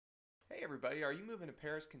Hey everybody, are you moving to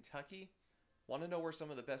Paris, Kentucky? Want to know where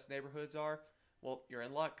some of the best neighborhoods are? Well, you're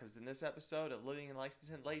in luck because in this episode of Living in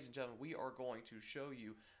Lexington, ladies and gentlemen, we are going to show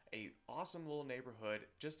you a awesome little neighborhood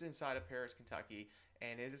just inside of Paris, Kentucky,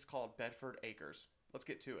 and it is called Bedford Acres. Let's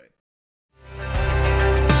get to it.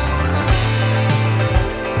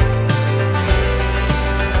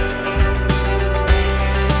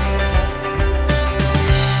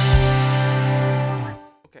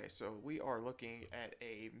 Okay, so we are looking at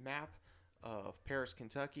a map of Paris,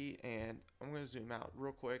 Kentucky, and I'm going to zoom out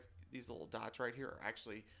real quick. These little dots right here are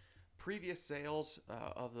actually previous sales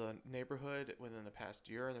of the neighborhood within the past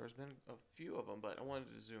year, and there's been a few of them, but I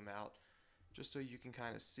wanted to zoom out just so you can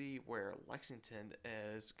kind of see where Lexington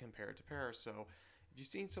is compared to Paris. So if you've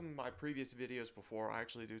seen some of my previous videos before, I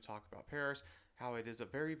actually do talk about Paris, how it is a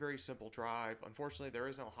very, very simple drive. Unfortunately, there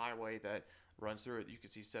is no highway that runs through it. You can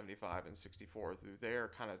see 75 and 64 through there,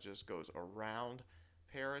 kind of just goes around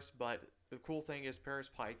Paris. But the cool thing is Paris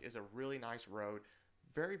Pike is a really nice road,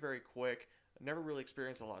 very, very quick. I've never really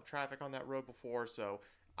experienced a lot of traffic on that road before, so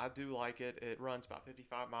I do like it. It runs about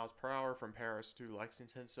 55 miles per hour from Paris to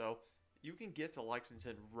Lexington, so you can get to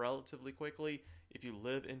Lexington relatively quickly if you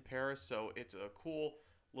live in Paris. So it's a cool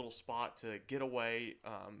little spot to get away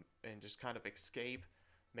and just kind of escape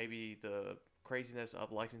maybe the craziness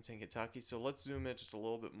of Lexington, Kentucky. So let's zoom in just a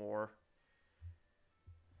little bit more.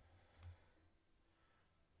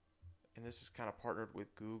 And this is kind of partnered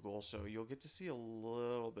with Google, so you'll get to see a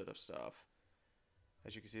little bit of stuff.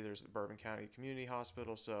 As you can see, there's the Bourbon County Community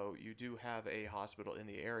Hospital, so you do have a hospital in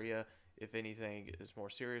the area. If anything is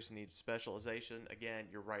more serious and needs specialization, again,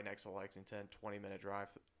 you're right next to Lexington, 20-minute drive,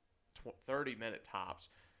 30-minute tops.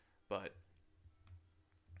 But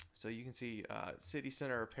so you can see City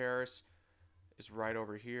Center of Paris is right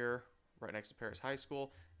over here, right next to Paris High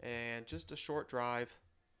School, and just a short drive.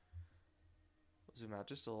 Zoom out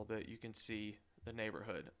just a little bit, you can see the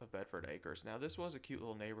neighborhood of Bedford Acres. Now this was a cute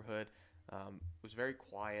little neighborhood. It was very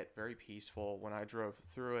quiet, very peaceful when I drove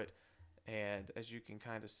through it, and as you can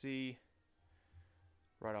kind of see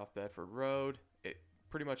right off Bedford Road, it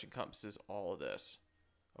pretty much encompasses all of this.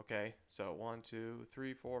 Okay, so 1, 2,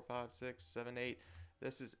 3, 4, 5, 6, 7, 8.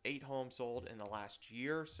 This is 8 homes sold in the last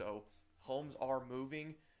year, so homes are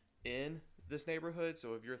moving in this neighborhood.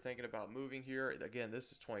 So if you're thinking about moving here, again,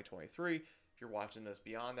 this is 2023. If you're watching this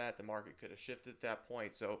beyond that, the market could have shifted at that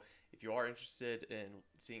point. So if you are interested in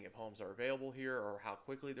seeing if homes are available here or how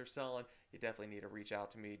quickly they're selling, you definitely need to reach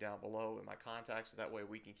out to me down below in my contacts, so that way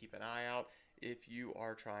we can keep an eye out if you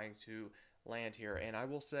are trying to land here. And I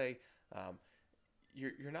will say,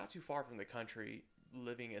 you're not too far from the country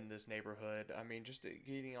living in this neighborhood. I mean, just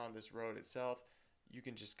getting on this road itself, you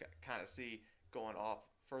can just kind of see going off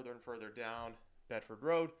further and further down Bedford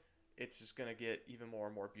Road, it's just going to get even more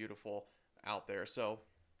and more beautiful out there. So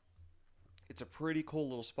it's a pretty cool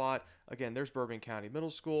little spot. Again, there's Bourbon County Middle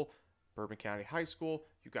School, Bourbon County High School.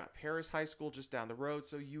 You got Paris High School just down the road.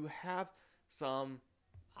 So you have some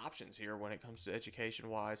options here when it comes to education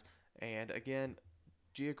wise. And again,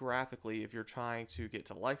 geographically, if you're trying to get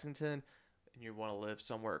to Lexington and you want to live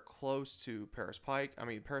somewhere close to Paris Pike, I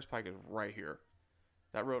mean, Paris Pike is right here.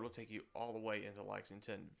 That road will take you all the way into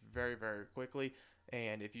Lexington very, very quickly.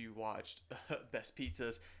 And if you watched Best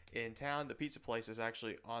Pizzas in Town, the pizza place is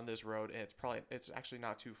actually on this road, and it's actually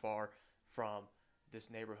not too far from this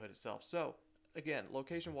neighborhood itself. So again,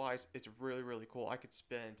 location wise, it's really, really cool. I could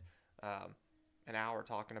spend an hour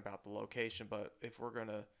talking about the location, but if we're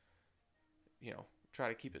gonna, try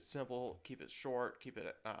to keep it simple, keep it short, keep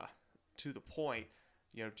it to the point,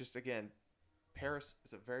 just again, Paris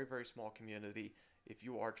is a very, very small community. If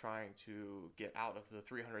you are trying to get out of the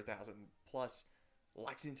 300,000 plus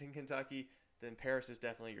Lexington, Kentucky, then Paris is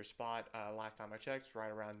definitely your spot. Last time I checked, it's right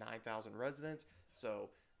around 9,000 residents.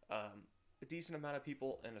 So a decent amount of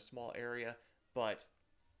people in a small area, but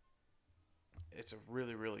it's a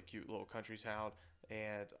really, really cute little country town,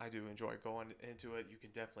 and I do enjoy going into it. You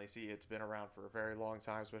can definitely see it's been around for a very long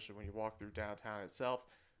time, especially when you walk through downtown itself.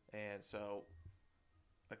 And so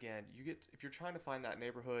again, if you're trying to find that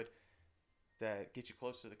neighborhood that gets you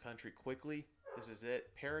close to the country quickly, this is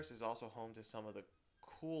it. Paris is also home to some of the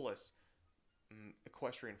coolest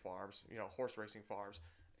equestrian farms, horse racing farms,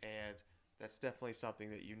 and that's definitely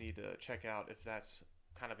something that you need to check out if that's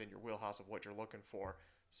kind of in your wheelhouse of what you're looking for.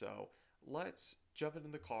 So let's jump into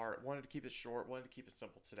the car. Wanted to keep it short, wanted to keep it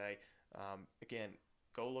simple today. Again,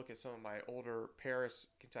 go look at some of my older Paris,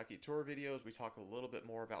 Kentucky tour videos. We talk a little bit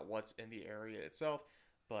more about what's in the area itself.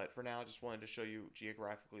 But for now, I just wanted to show you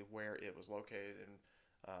geographically where it was located in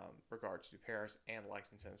regards to Paris and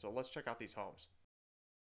Lexington. So let's check out these homes.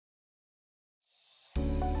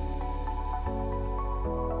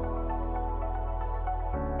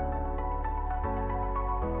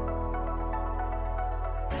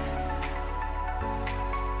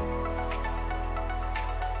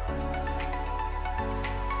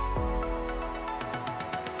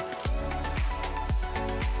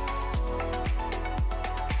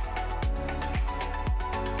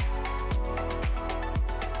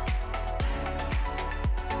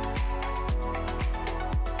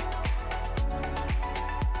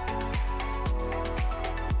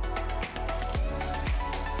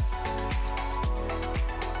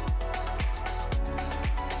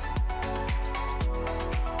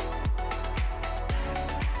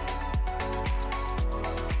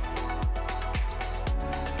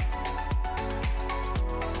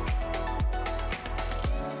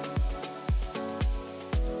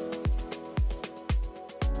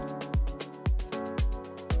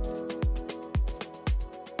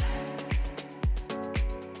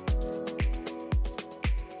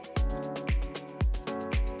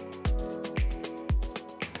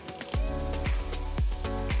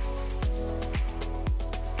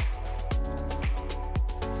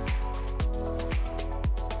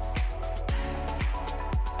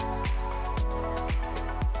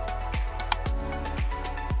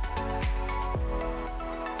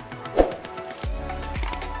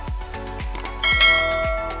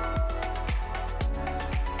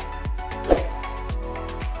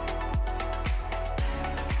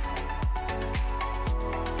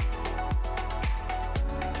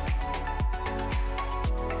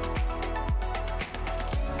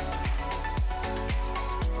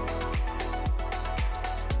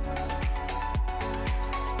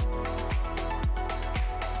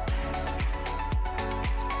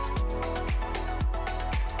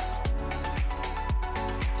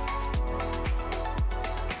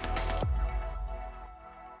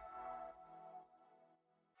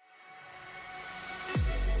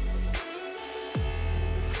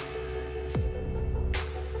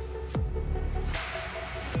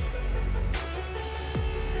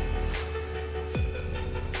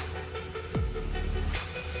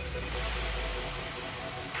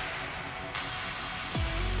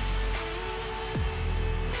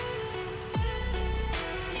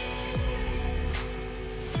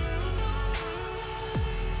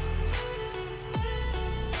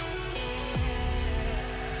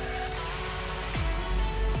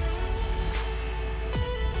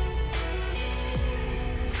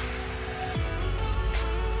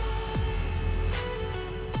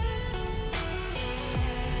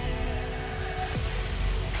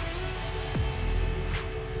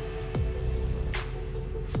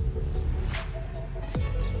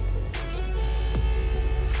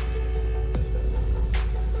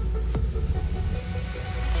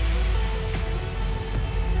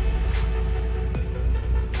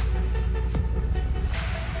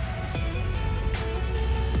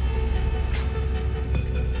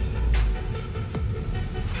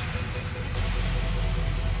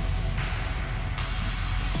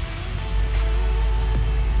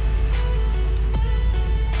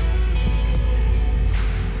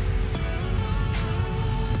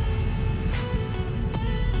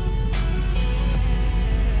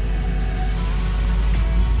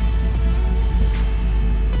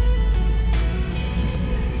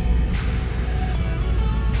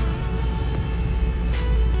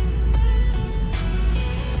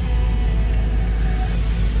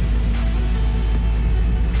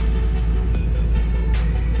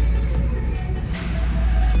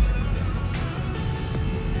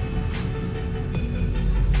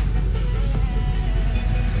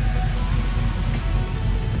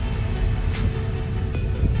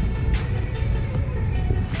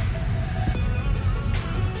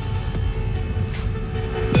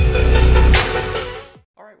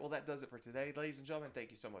 well, that does it for today, ladies and gentlemen. Thank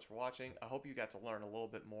you so much for watching. I hope you got to learn a little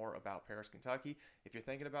bit more about Paris, Kentucky. If you're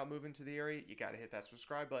thinking about moving to the area, you got to hit that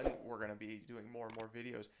subscribe button. We're going to be doing more and more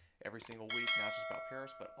videos every single week, not just about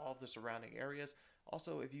Paris, but all of the surrounding areas.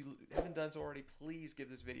 Also, if you haven't done so already, please give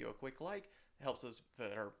this video a quick like. It helps us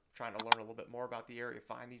that are trying to learn a little bit more about the area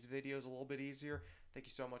find these videos a little bit easier. Thank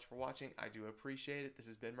you so much for watching. I do appreciate it. This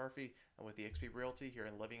has been Murphy, and with eXp Realty here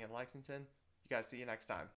in Living in Lexington. You guys see you next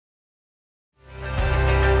time.